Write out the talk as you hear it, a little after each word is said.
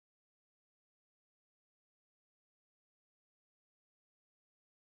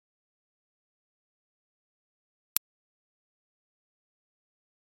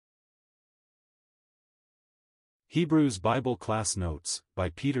Hebrews Bible Class Notes, by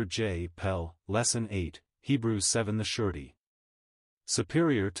Peter J. Pell, Lesson 8, Hebrews 7. The Surety.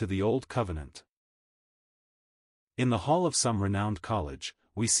 Superior to the Old Covenant. In the hall of some renowned college,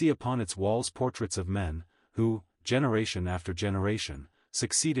 we see upon its walls portraits of men, who, generation after generation,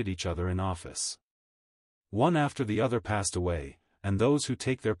 succeeded each other in office. One after the other passed away, and those who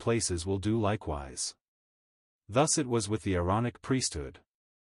take their places will do likewise. Thus it was with the Aaronic priesthood.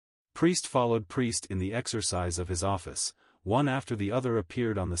 Priest followed priest in the exercise of his office, one after the other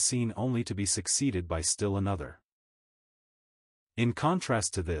appeared on the scene only to be succeeded by still another. In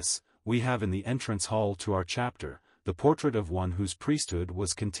contrast to this, we have in the entrance hall to our chapter, the portrait of one whose priesthood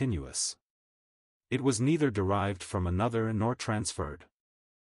was continuous. It was neither derived from another nor transferred.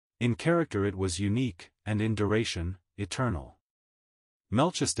 In character it was unique, and in duration, eternal.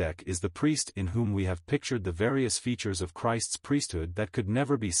 Melchizedek is the priest in whom we have pictured the various features of Christ's priesthood that could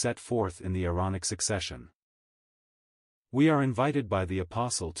never be set forth in the Aaronic succession. We are invited by the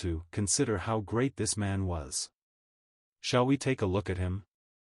apostle to consider how great this man was. Shall we take a look at him?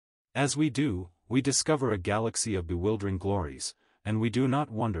 As we do, we discover a galaxy of bewildering glories, and we do not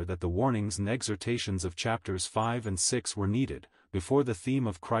wonder that the warnings and exhortations of chapters 5 and 6 were needed, before the theme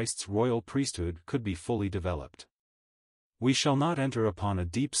of Christ's royal priesthood could be fully developed. We shall not enter upon a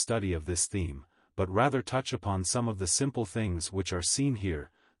deep study of this theme, but rather touch upon some of the simple things which are seen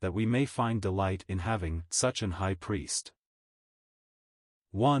here, that we may find delight in having such an high priest.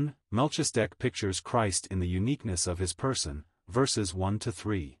 1. Melchizedek pictures Christ in the uniqueness of his person, verses 1 to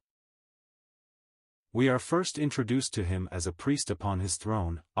 3. We are first introduced to him as a priest upon his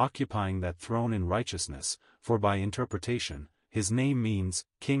throne, occupying that throne in righteousness, for by interpretation, his name means,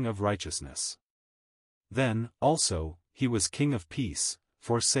 King of Righteousness. Then, also, he was King of Peace,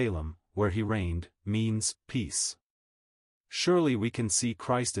 for Salem, where he reigned, means, peace. Surely we can see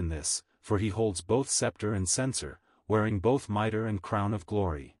Christ in this, for he holds both scepter and censer, wearing both mitre and crown of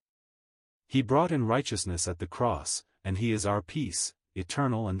glory. He brought in righteousness at the cross, and he is our peace,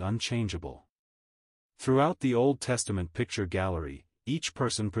 eternal and unchangeable. Throughout the Old Testament picture gallery, each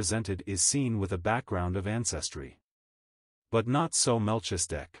person presented is seen with a background of ancestry. But not so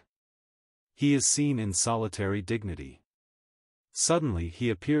Melchizedek. He is seen in solitary dignity. Suddenly he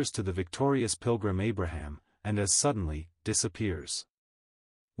appears to the victorious pilgrim Abraham, and as suddenly, disappears.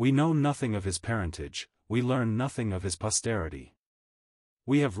 We know nothing of his parentage, we learn nothing of his posterity.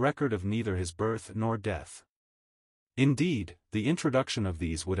 We have record of neither his birth nor death. Indeed, the introduction of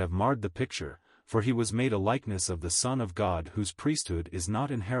these would have marred the picture, for he was made a likeness of the Son of God whose priesthood is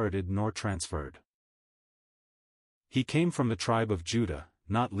not inherited nor transferred. He came from the tribe of Judah,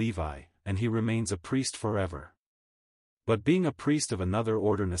 not Levi, and he remains a priest forever. But being a priest of another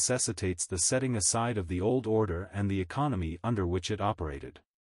order necessitates the setting aside of the old order and the economy under which it operated.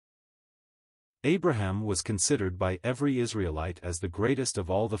 Abraham was considered by every Israelite as the greatest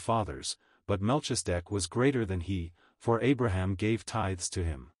of all the fathers, but Melchizedek was greater than he, for Abraham gave tithes to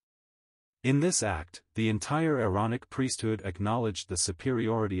him. In this act, the entire Aaronic priesthood acknowledged the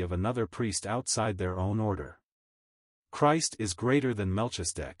superiority of another priest outside their own order. Christ is greater than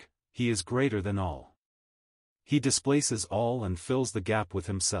Melchizedek, he is greater than all. He displaces all and fills the gap with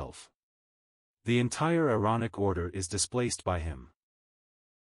himself. The entire Aaronic order is displaced by him.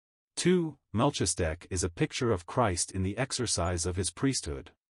 2. Melchizedek is a picture of Christ in the exercise of his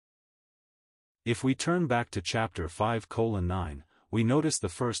priesthood. If we turn back to chapter 5:9, we notice the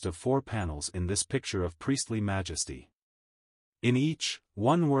first of 4 panels in this picture of priestly majesty. In each,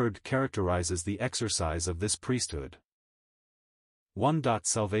 one word characterizes the exercise of this priesthood. 1.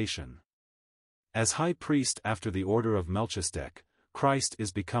 Salvation. As high priest after the order of Melchizedek, Christ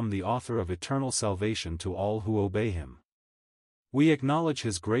is become the author of eternal salvation to all who obey him. We acknowledge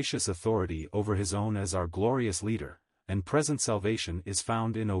his gracious authority over his own as our glorious leader, and present salvation is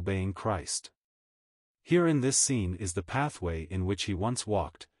found in obeying Christ. Here in this scene is the pathway in which he once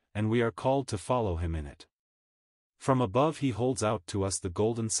walked, and we are called to follow him in it. From above he holds out to us the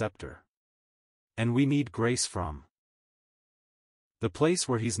golden scepter. And we need grace from the place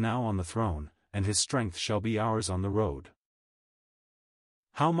where he's now on the throne, and his strength shall be ours on the road.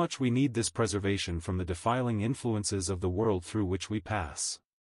 How much we need this preservation from the defiling influences of the world through which we pass.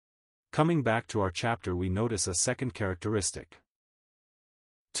 Coming back to our chapter, we notice a second characteristic.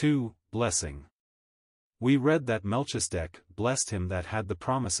 2. Blessing. We read that Melchizedek blessed him that had the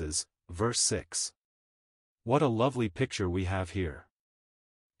promises, verse 6. What a lovely picture we have here.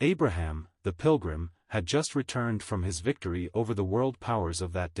 Abraham, the pilgrim, had just returned from his victory over the world powers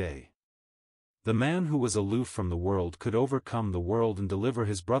of that day. The man who was aloof from the world could overcome the world and deliver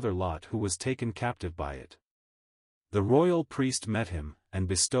his brother Lot, who was taken captive by it. The royal priest met him, and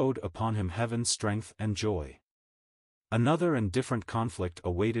bestowed upon him heaven's strength and joy. Another and different conflict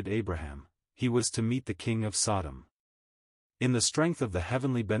awaited Abraham. He was to meet the king of Sodom. In the strength of the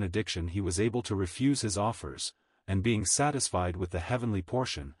heavenly benediction he was able to refuse his offers, and being satisfied with the heavenly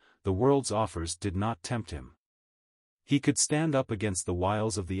portion, the world's offers did not tempt him. He could stand up against the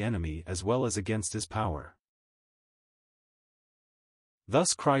wiles of the enemy as well as against his power.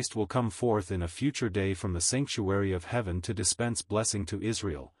 Thus Christ will come forth in a future day from the sanctuary of heaven to dispense blessing to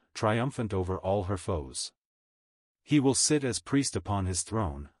Israel, triumphant over all her foes. He will sit as priest upon his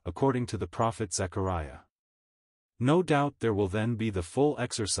throne, according to the prophet Zechariah. No doubt there will then be the full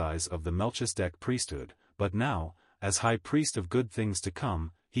exercise of the Melchizedek priesthood, but now, as high priest of good things to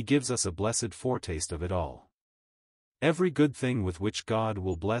come, he gives us a blessed foretaste of it all. Every good thing with which God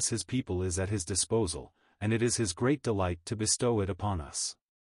will bless his people is at his disposal, and it is his great delight to bestow it upon us.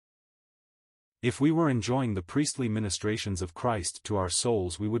 If we were enjoying the priestly ministrations of Christ to our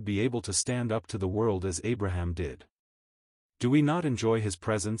souls, we would be able to stand up to the world as Abraham did. Do we not enjoy his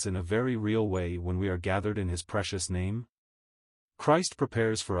presence in a very real way when we are gathered in his precious name? Christ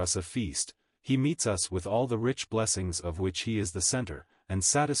prepares for us a feast, he meets us with all the rich blessings of which he is the center, and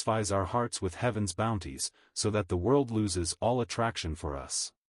satisfies our hearts with heaven's bounties, so that the world loses all attraction for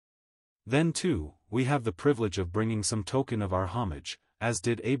us. Then too, we have the privilege of bringing some token of our homage, as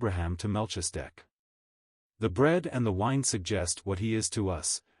did Abraham to Melchizedek. The bread and the wine suggest what he is to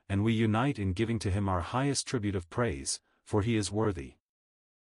us, and we unite in giving to him our highest tribute of praise, for he is worthy.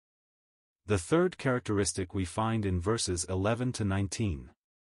 The third characteristic we find in verses 11 to 19.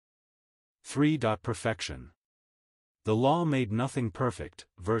 3. Perfection. The law made nothing perfect,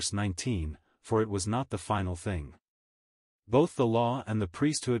 verse 19, for it was not the final thing. Both the law and the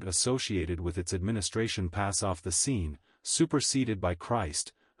priesthood associated with its administration pass off the scene, superseded by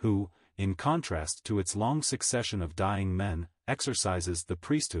Christ, who, in contrast to its long succession of dying men, exercises the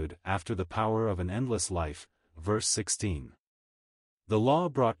priesthood after the power of an endless life, verse 16. The law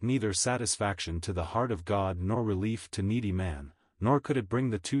brought neither satisfaction to the heart of God nor relief to needy man, nor could it bring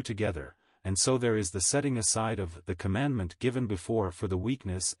the two together, and so there is the setting aside of the commandment given before for the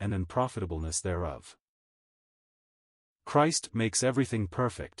weakness and unprofitableness thereof. Christ makes everything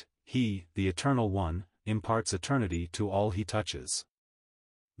perfect, he, the Eternal One, imparts eternity to all he touches.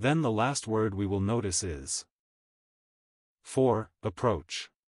 Then the last word we will notice is 4. Approach.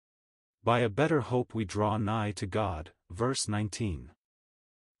 By a better hope we draw nigh to God, verse 19.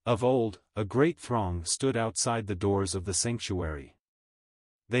 Of old, a great throng stood outside the doors of the sanctuary.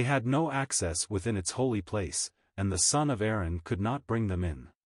 They had no access within its holy place, and the son of Aaron could not bring them in.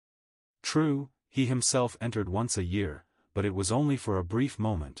 True, he himself entered once a year, but it was only for a brief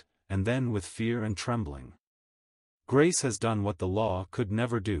moment, and then with fear and trembling. Grace has done what the law could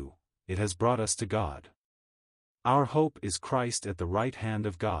never do, it has brought us to God. Our hope is Christ at the right hand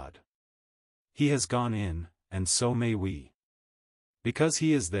of God. He has gone in, and so may we. Because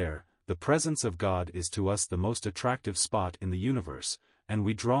he is there, the presence of God is to us the most attractive spot in the universe, and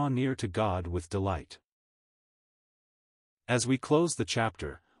we draw near to God with delight. As we close the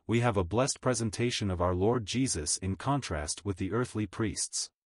chapter, we have a blessed presentation of our Lord Jesus in contrast with the earthly priests.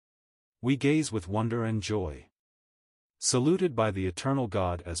 We gaze with wonder and joy. Saluted by the eternal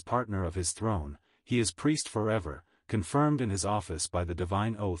God as partner of his throne, he is priest forever, confirmed in his office by the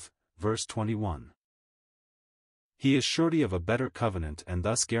divine oath, verse 21. He is surety of a better covenant and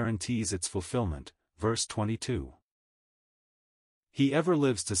thus guarantees its fulfillment, verse 22. He ever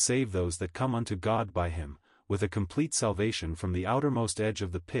lives to save those that come unto God by him, with a complete salvation from the outermost edge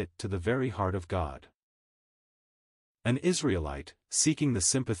of the pit to the very heart of God. An Israelite, seeking the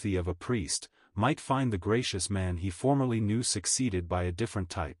sympathy of a priest, might find the gracious man he formerly knew succeeded by a different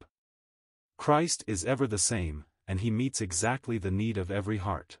type. Christ is ever the same, and he meets exactly the need of every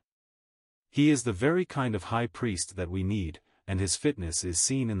heart. He is the very kind of high priest that we need, and his fitness is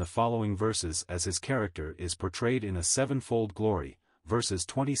seen in the following verses as his character is portrayed in a sevenfold glory, verses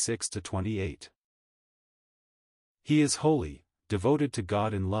 26 to 28. He is holy, devoted to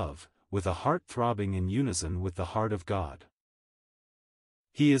God in love, with a heart throbbing in unison with the heart of God.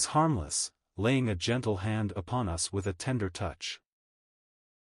 He is harmless, laying a gentle hand upon us with a tender touch.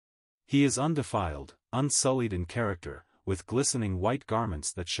 He is undefiled, unsullied in character, with glistening white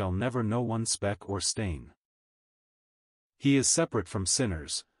garments that shall never know one speck or stain. He is separate from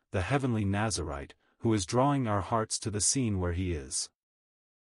sinners, the heavenly Nazarite, who is drawing our hearts to the scene where he is.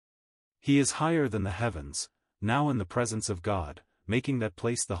 He is higher than the heavens, now in the presence of God, making that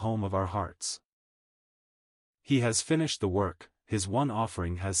place the home of our hearts. He has finished the work, his one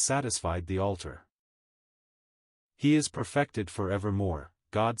offering has satisfied the altar. He is perfected forevermore,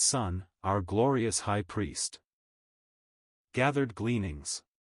 God's Son, our glorious High Priest. Gathered gleanings.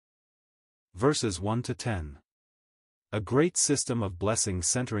 Verses 1 to 10. A great system of blessing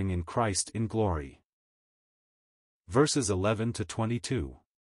centering in Christ in glory. Verses 11 to 22.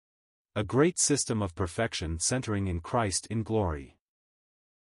 A great system of perfection centering in Christ in glory.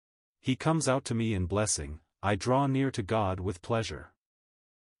 He comes out to me in blessing, I draw near to God with pleasure.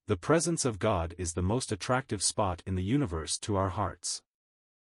 The presence of God is the most attractive spot in the universe to our hearts.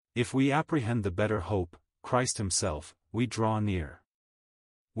 If we apprehend the better hope, Christ Himself, we draw near.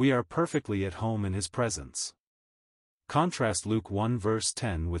 We are perfectly at home in His presence. Contrast Luke 1 verse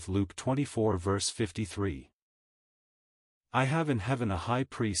 10 with Luke 24 verse 53. I have in heaven a high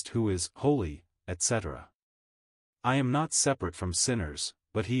priest who is holy, etc. I am not separate from sinners,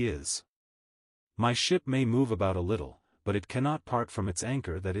 but he is. My ship may move about a little, but it cannot part from its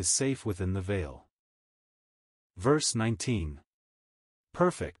anchor that is safe within the veil. Verse 19.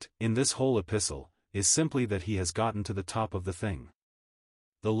 Perfect, in this whole epistle, is simply that he has gotten to the top of the thing.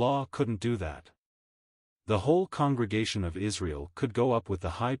 The law couldn't do that. The whole congregation of Israel could go up with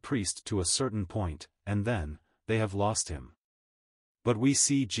the high priest to a certain point, and then, they have lost him. But we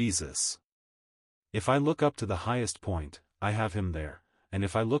see Jesus. If I look up to the highest point, I have him there, and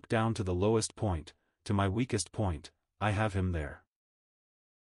if I look down to the lowest point, to my weakest point, I have him there.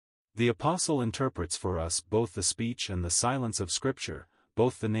 The apostle interprets for us both the speech and the silence of Scripture,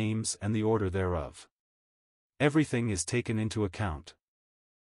 both the names and the order thereof. Everything is taken into account.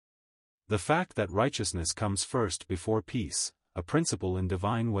 The fact that righteousness comes first before peace, a principle in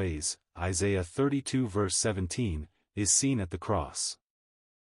divine ways, Isaiah 32 verse 17, is seen at the cross.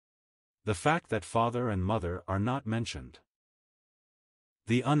 The fact that father and mother are not mentioned.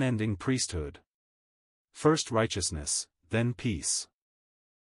 The unending priesthood. First righteousness, then peace.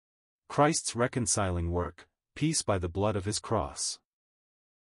 Christ's reconciling work, peace by the blood of His cross.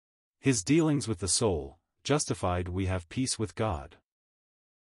 His dealings with the soul, justified we have peace with God.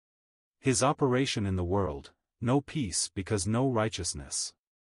 His operation in the world, no peace because no righteousness.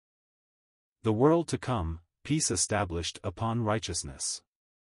 The world to come, peace established upon righteousness.